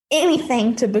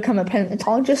anything to become a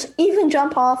paleontologist, even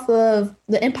jump off of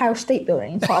the Empire State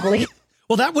Building, probably.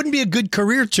 Well, that wouldn't be a good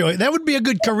career choice. That would be a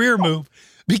good career move,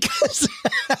 because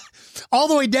all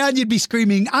the way down, you'd be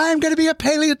screaming, I'm going to be a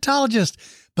paleontologist.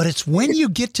 But it's when you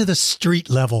get to the street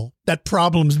level that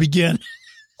problems begin.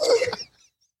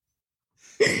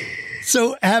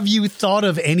 So have you thought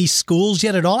of any schools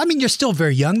yet at all? I mean, you're still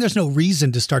very young. There's no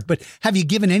reason to start, but have you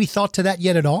given any thought to that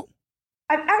yet at all?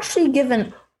 I've actually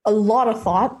given a lot of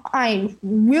thought. I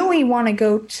really want to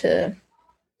go to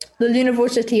the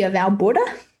University of Alberta.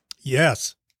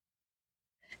 Yes.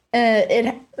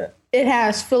 It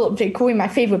has Philip J. Corey, my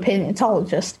favorite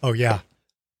paleontologist. Oh, yeah.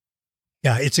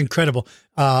 Yeah, it's incredible.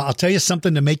 I'll tell you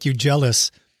something to make you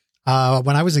jealous.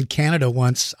 When I was in Canada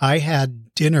once, I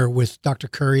had dinner with Dr.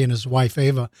 Curry and his wife,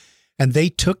 Ava, and they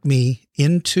took me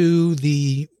into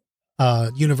the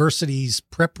university's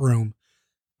prep room,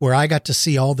 where I got to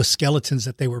see all the skeletons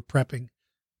that they were prepping.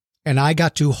 And I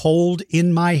got to hold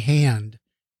in my hand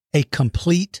a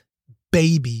complete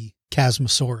baby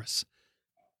Chasmosaurus.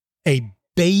 A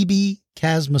baby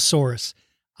Chasmosaurus.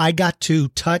 I got to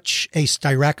touch a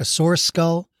Styracosaurus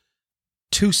skull,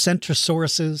 2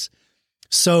 Centrosauruses.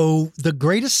 So the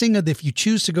greatest thing of if you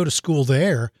choose to go to school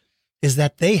there is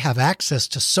that they have access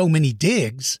to so many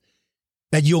digs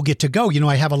that you'll get to go. You know,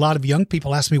 I have a lot of young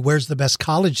people ask me, where's the best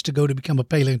college to go to become a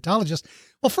paleontologist?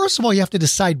 Well, first of all, you have to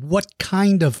decide what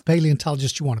kind of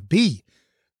paleontologist you want to be.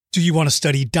 Do you want to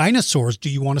study dinosaurs? Do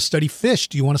you want to study fish?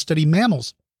 Do you want to study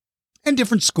mammals? And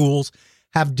different schools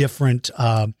have different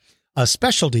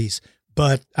specialties.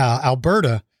 But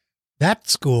Alberta, that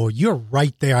school, you're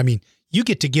right there. I mean, you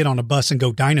get to get on a bus and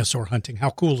go dinosaur hunting. How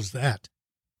cool is that?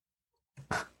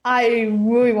 I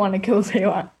really want to go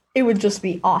there. It would just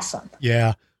be awesome.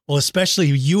 Yeah. Well, especially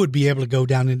you would be able to go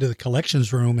down into the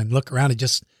collections room and look around and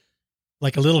just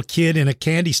like a little kid in a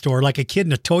candy store, like a kid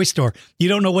in a toy store. You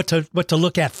don't know what to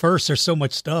look at first. There's so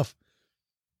much stuff.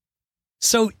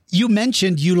 So you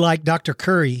mentioned you like Dr.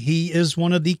 Curry. He is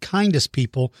one of the kindest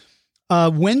people.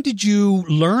 When did you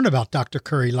learn about Dr.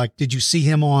 Curry? Like, did you see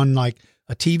him on like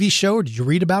a TV show, or did you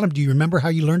read about him? Do you remember how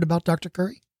you learned about Dr.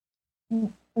 Curry?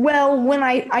 Well, when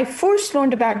I first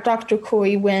learned about Dr.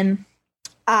 Curry, when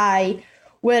I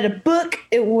read a book,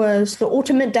 it was The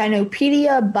Ultimate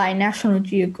Dinopedia by National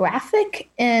Geographic,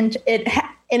 and it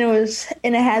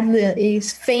had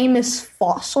these famous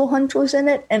fossil hunters in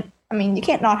it. And I mean, you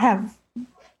can't not have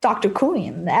Dr. Curry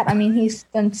in that. I mean, he's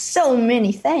done so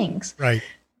many things. Right.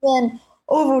 Then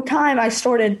over time, I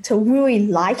started to really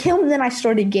like him. Then I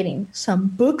started getting some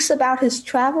books about his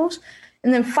travels.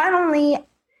 And then finally,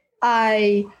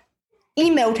 I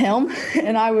emailed him,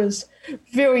 and I was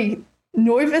very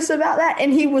nervous about that.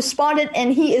 And he responded,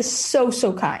 and he is so,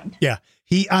 so kind. Yeah.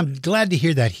 I'm glad to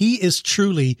hear that. He is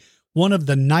truly one of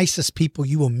the nicest people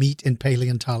you will meet in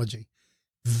paleontology.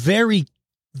 Very,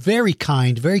 very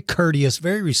kind, very courteous,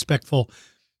 very respectful.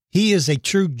 He is a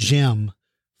true gem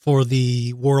for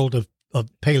the world of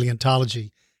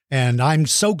paleontology. And I'm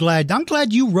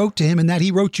glad you wrote to him and that he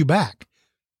wrote you back.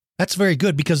 That's very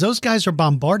good, because those guys are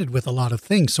bombarded with a lot of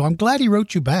things. So I'm glad he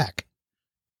wrote you back.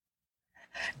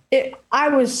 I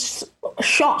was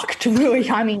shocked, really.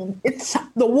 I mean, it's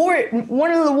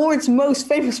one of the world's most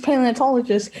famous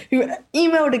paleontologists who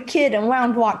emailed a kid in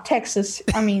Round Rock, Texas.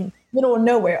 I mean, middle of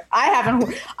nowhere.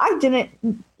 I didn't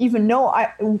even know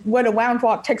what a Round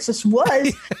Rock, Texas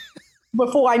was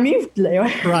before I moved there.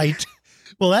 Right.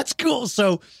 Well, that's cool.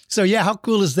 So yeah, how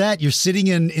cool is that? You're sitting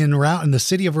in the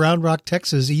city of Round Rock,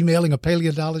 Texas, emailing a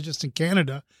paleontologist in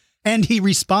Canada, and he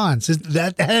responds.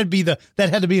 That had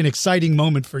to be an exciting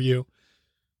moment for you.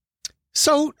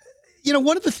 So,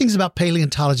 one of the things about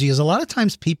paleontology is a lot of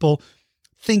times people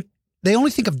they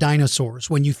only think of dinosaurs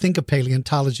when you think of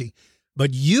paleontology,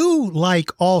 but you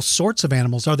like all sorts of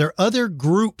animals. Are there other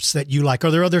groups that you like? Are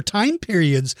there other time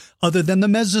periods other than the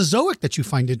Mesozoic that you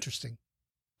find interesting?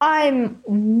 I'm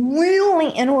really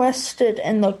interested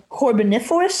in the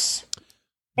Carboniferous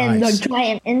and Nice. the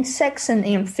giant insects and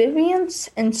amphibians,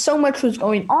 and so much was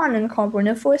going on in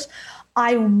Carboniferous.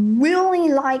 I really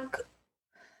like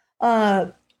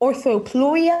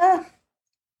Orthopleuria.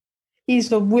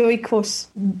 He's a really close,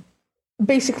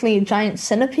 basically a giant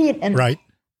centipede, and Right.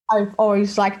 I've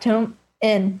always liked him,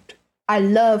 and I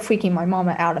love freaking my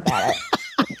mama out about it.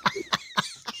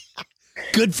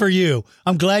 Good for you.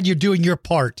 I'm glad you're doing your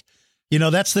part.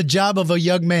 That's the job of a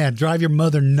young man. Drive your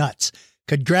mother nuts.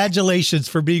 Congratulations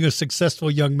for being a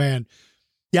successful young man.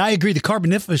 Yeah, I agree. The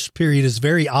Carboniferous period is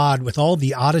very odd with all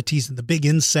the oddities and the big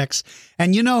insects.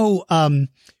 And,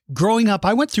 growing up,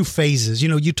 I went through phases.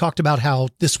 You talked about how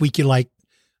this week you like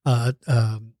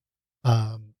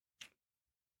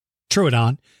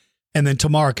Troodon, and then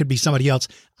tomorrow it could be somebody else.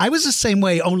 I was the same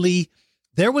way, only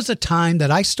there was a time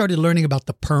that I started learning about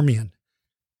the Permian.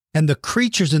 And the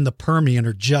creatures in the Permian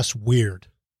are just weird.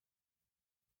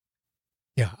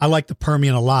 Yeah, I like the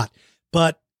Permian a lot.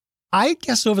 But I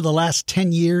guess over the last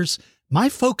 10 years, my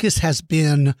focus has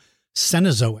been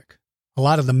Cenozoic. A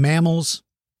lot of the mammals,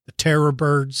 the terror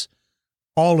birds,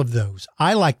 all of those.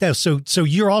 I like those. So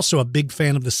you're also a big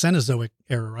fan of the Cenozoic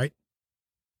era, right?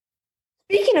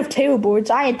 Speaking of tailboards,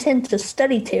 I intend to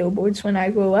study tailboards when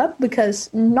I grow up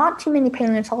because not too many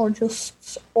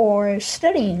paleontologists are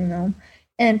studying them.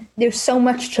 And there's so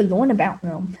much to learn about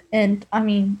them. And I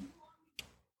mean,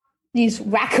 these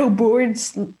wacko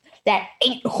boards that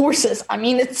ate horses. I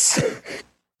mean, it's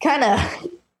kind of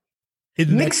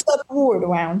mixed up word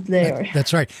around there.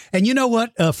 That's right. And you know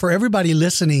what? For everybody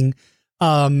listening,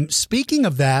 speaking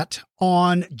of that,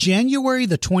 on January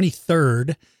the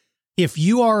 23rd, if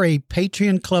you are a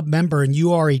Patreon Club member and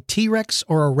you are a T-Rex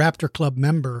or a Raptor Club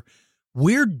member,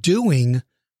 we're doing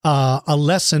a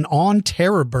lesson on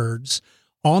terror birds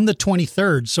on the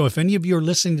 23rd. So if any of you are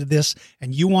listening to this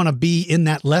and you want to be in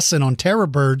that lesson on terror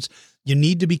birds, you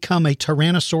need to become a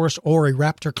Tyrannosaurus or a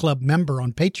Raptor Club member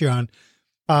on Patreon.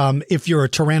 If you're a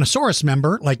Tyrannosaurus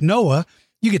member like Noah,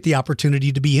 you get the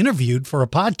opportunity to be interviewed for a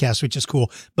podcast, which is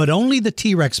cool. But only the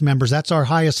T-Rex members, that's our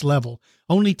highest level.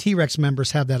 Only T-Rex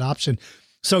members have that option.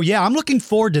 So yeah, I'm looking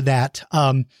forward to that.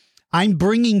 I'm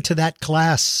bringing to that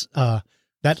class,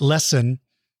 that lesson,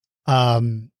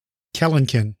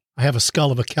 Kellenkin. I have a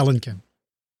skull of a Kellenkin.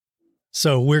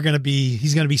 So he's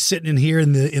going to be sitting in here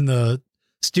in the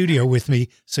studio with me.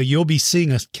 So you'll be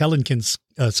seeing a Kellenkin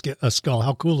skull.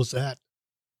 How cool is that?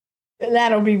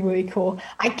 That'll be really cool.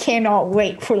 I cannot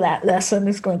wait for that lesson.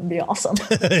 It's going to be awesome.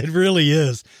 It really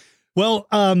is. Well,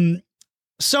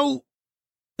 so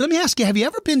let me ask you, have you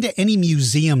ever been to any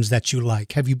museums that you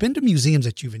like? Have you been to museums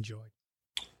that you've enjoyed?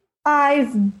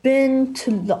 I've been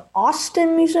to the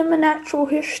Austin Museum of Natural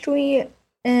History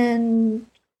and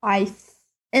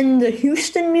the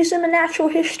Houston Museum of Natural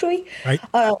History. Right.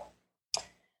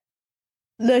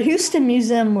 The Houston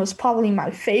Museum was probably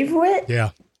my favorite. Yeah.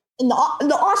 And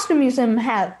the Austin Museum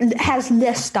has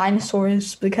less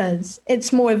dinosaurs because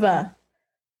it's more of a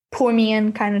poor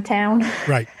man kind of town.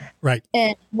 Right.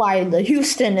 And while the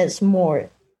Houston is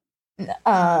more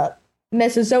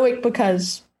Mesozoic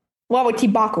because Robert T.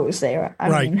 Bacher was there.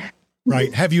 I mean.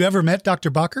 Right. Have you ever met Dr.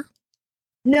 Bacher?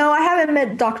 No, I haven't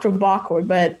met Dr. Bacher,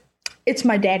 but it's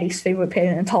my daddy's favorite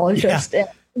paleontologist and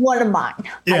one of mine.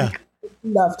 Yeah. I'd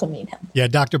love to meet him. Yeah,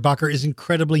 Dr. Bacher is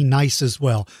incredibly nice as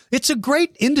well. It's a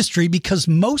great industry because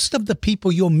most of the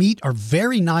people you'll meet are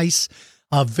very nice,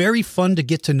 very fun to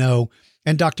get to know,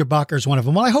 and Dr. Bacher is one of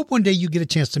them. Well, I hope one day you get a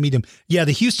chance to meet him. Yeah,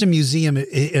 the Houston Museum,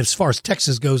 as far as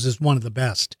Texas goes, is one of the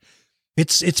best.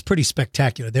 It's pretty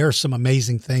spectacular. There are some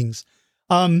amazing things.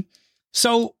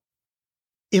 So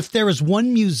if there is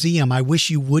one museum I wish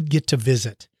you would get to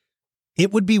visit,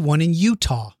 it would be one in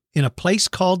Utah, in a place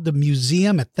called the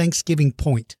Museum at Thanksgiving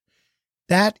Point.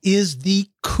 That is the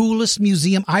coolest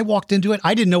museum. I walked into it.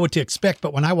 I didn't know what to expect,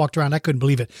 but when I walked around, I couldn't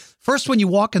believe it. First, when you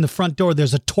walk in the front door,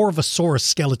 there's a Torvosaurus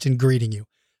skeleton greeting you.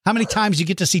 How many times you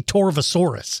get to see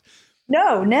Torvosaurus?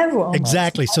 No, never. Almost.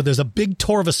 Exactly. So there's a big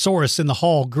Torvosaurus in the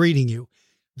hall greeting you.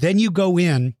 Then you go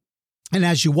in, and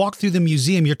as you walk through the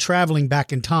museum, you're traveling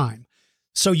back in time.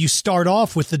 So you start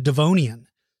off with the Devonian,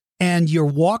 and you're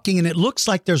walking, and it looks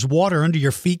like there's water under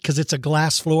your feet because it's a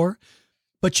glass floor.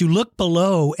 But you look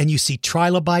below, and you see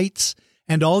trilobites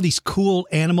and all these cool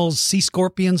animals, sea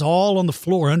scorpions, all on the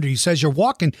floor under you. So as you're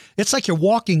walking, it's like you're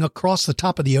walking across the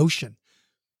top of the ocean.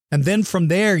 And then from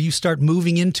there, you start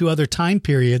moving into other time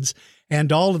periods,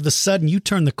 and all of a sudden, you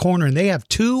turn the corner, and they have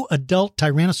 2 adult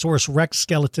Tyrannosaurus Rex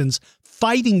skeletons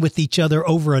fighting with each other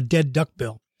over a dead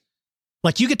duckbill.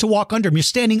 Like, you get to walk under them. You're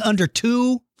standing under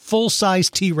 2 full-size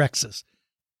T-Rexes.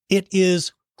 It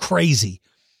is crazy.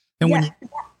 And yeah,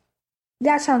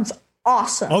 that sounds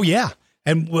awesome. Oh, yeah.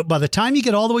 And by the time you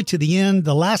get all the way to the end,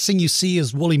 the last thing you see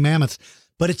is woolly mammoths.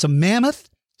 But it's a mammoth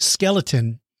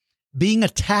skeleton being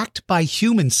attacked by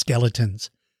human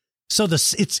skeletons. So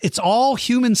it's all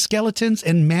human skeletons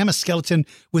and mammoth skeleton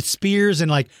with spears,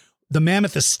 and like the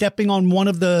mammoth is stepping on one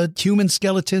of the human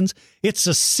skeletons. It's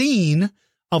a scene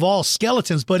of all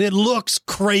skeletons, but it looks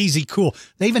crazy cool.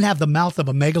 They even have the mouth of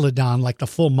a megalodon, like the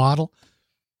full model.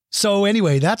 So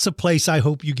anyway, that's a place I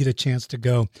hope you get a chance to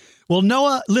go. Well,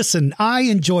 Noah, listen, I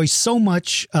enjoy so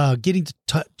much getting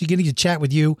to chat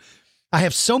with you. I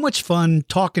have so much fun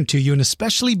talking to you, and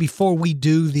especially before we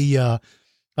do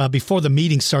before the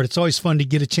meeting starts. It's always fun to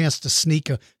get a chance to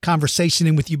sneak a conversation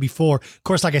in with you before. Of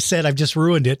course, like I said, I've just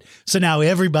ruined it. So now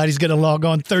everybody's going to log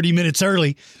on 30 minutes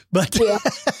early. But yeah.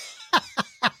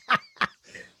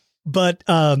 But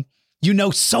you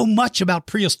know so much about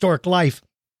prehistoric life.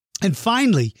 And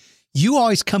finally, you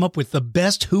always come up with the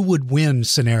best who would win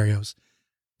scenarios.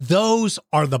 Those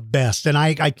are the best. And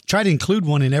I try to include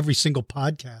one in every single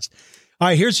podcast. All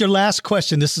right, here's your last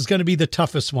question. This is going to be the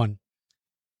toughest one.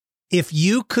 If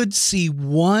you could see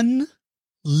one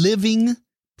living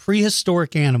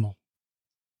prehistoric animal,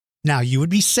 now you would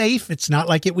be safe. It's not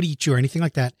like it would eat you or anything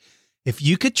like that. If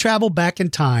you could travel back in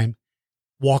time,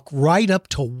 walk right up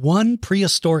to one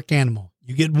prehistoric animal,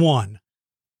 you get one,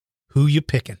 who you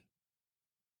picking?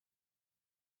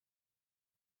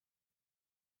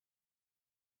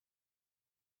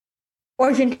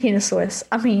 Argentinosaurus.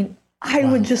 I mean, I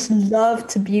would just love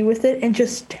to be with it and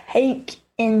just take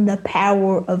in the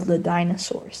power of the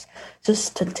dinosaurs.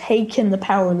 Just to take in the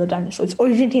power of the dinosaurs.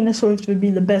 Argentinosaurus would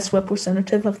be the best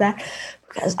representative of that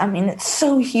because, I mean, it's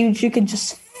so huge. You could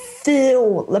just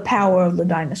feel the power of the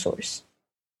dinosaurs.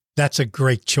 That's a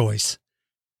great choice.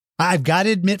 I've got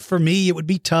to admit, for me, it would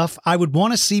be tough. I would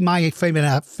want to see my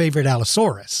favorite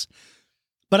Allosaurus,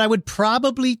 but I would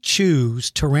probably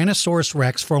choose Tyrannosaurus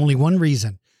Rex for only one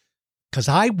reason, because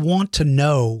I want to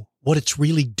know what it's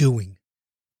really doing.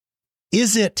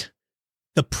 Is it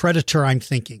the predator I'm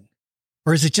thinking?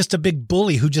 Or is it just a big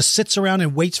bully who just sits around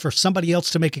and waits for somebody else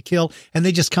to make a kill and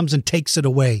they just comes and takes it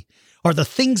away? Are the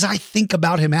things I think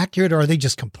about him accurate, or are they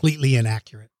just completely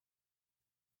inaccurate?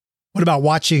 What about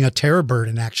watching a terror bird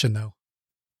in action, though?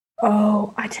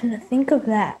 Oh, I didn't think of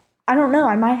that. I don't know.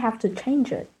 I might have to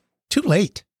change it. Too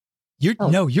late.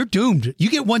 No, you're doomed. You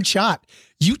get one shot.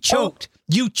 You choked.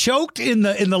 You choked in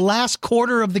the last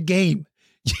quarter of the game.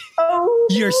 Oh,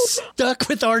 You're stuck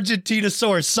with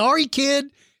Argentinosaurus. Sorry,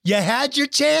 kid. You had your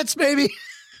chance, baby.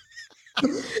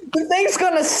 the thing's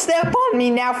gonna step on me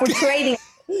now for trading,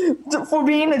 for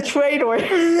being a traitor.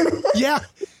 Yeah.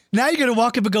 Now you're going to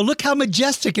walk up and go, look how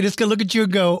majestic. And it's going to look at you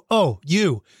and go, oh,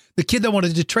 you, the kid that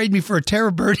wanted to trade me for a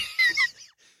terror bird.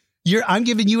 I'm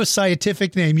giving you a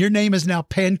scientific name. Your name is now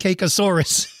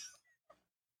Pancakeosaurus.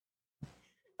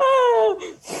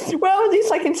 Well, at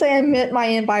least I can say I met my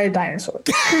end by a dinosaur.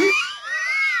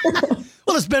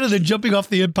 Well, it's better than jumping off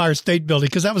the Empire State Building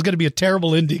because that was going to be a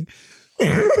terrible ending.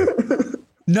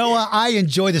 Noah, I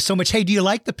enjoy this so much. Hey, do you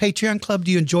like the Patreon Club?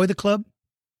 Do you enjoy the club?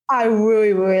 I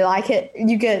really, really like it.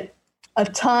 You get a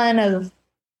ton of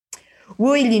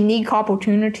really unique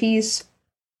opportunities.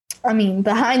 I mean,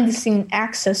 behind the scene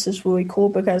access is really cool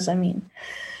because, I mean,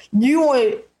 you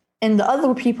are, and the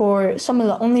other people are some of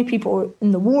the only people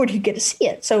in the world who get to see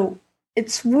it. So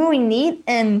it's really neat,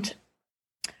 and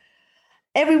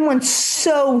everyone's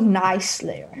so nice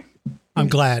there. I'm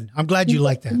glad you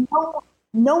like that.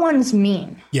 No one's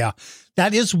mean. Yeah,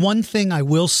 that is one thing I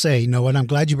will say, Noah, and I'm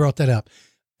glad you brought that up.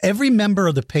 Every member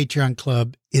of the Patreon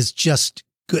Club is just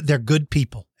good. They're good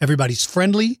people. Everybody's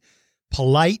friendly,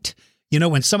 polite. You know,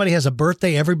 when somebody has a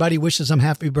birthday, everybody wishes them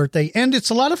happy birthday. And it's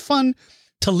a lot of fun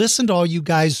to listen to all you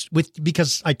guys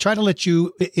because I try to let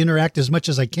you interact as much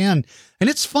as I can. And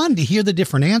it's fun to hear the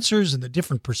different answers and the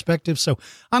different perspectives. So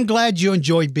I'm glad you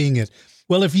enjoyed being it.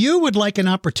 Well, if you would like an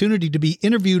opportunity to be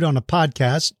interviewed on a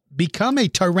podcast, become a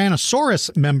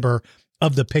Tyrannosaurus member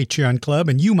of the Patreon Club,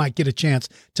 and you might get a chance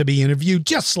to be interviewed,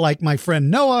 just like my friend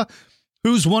Noah,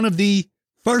 who's one of the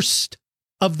first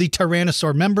of the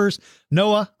Tyrannosaur members.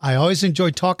 Noah, I always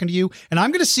enjoyed talking to you, and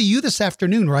I'm going to see you this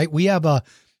afternoon, right? We have a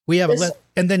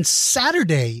and then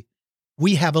Saturday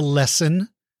we have a lesson,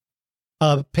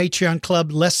 a Patreon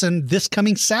Club lesson this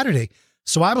coming Saturday.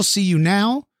 So I will see you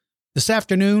now, this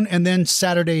afternoon, and then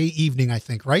Saturday evening, I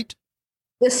think, right?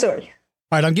 Yes, sir.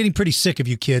 All right, I'm getting pretty sick of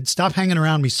you kids. Stop hanging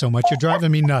around me so much. You're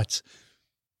driving me nuts.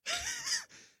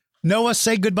 Noah,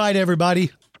 say goodbye to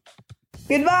everybody.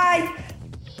 Goodbye.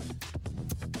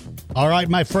 All right,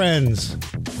 my friends.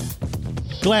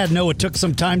 Glad Noah took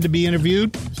some time to be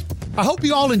interviewed. I hope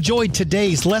you all enjoyed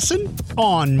today's lesson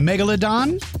on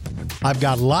Megalodon. I've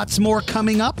got lots more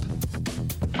coming up.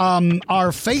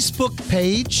 Our Facebook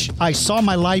page, I saw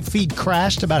my live feed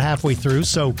crashed about halfway through.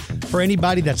 So for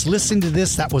anybody that's listening to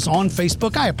this that was on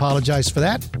Facebook, I apologize for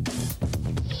that.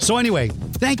 So anyway,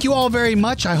 thank you all very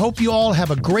much. I hope you all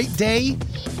have a great day.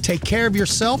 Take care of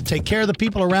yourself. Take care of the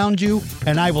people around you.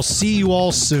 And I will see you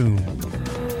all soon.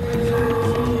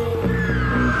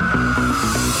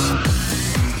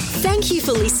 Thank you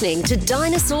for listening to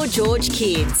Dinosaur George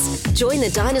Kids. Join the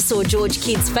Dinosaur George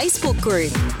Kids Facebook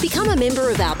group, become a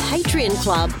member of our Patreon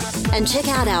club, and check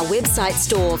out our website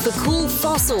store for cool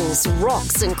fossils,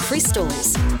 rocks, and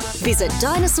crystals. Visit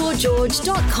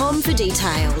dinosaurgeorge.com for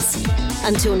details.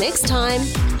 Until next time,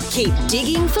 keep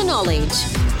digging for knowledge.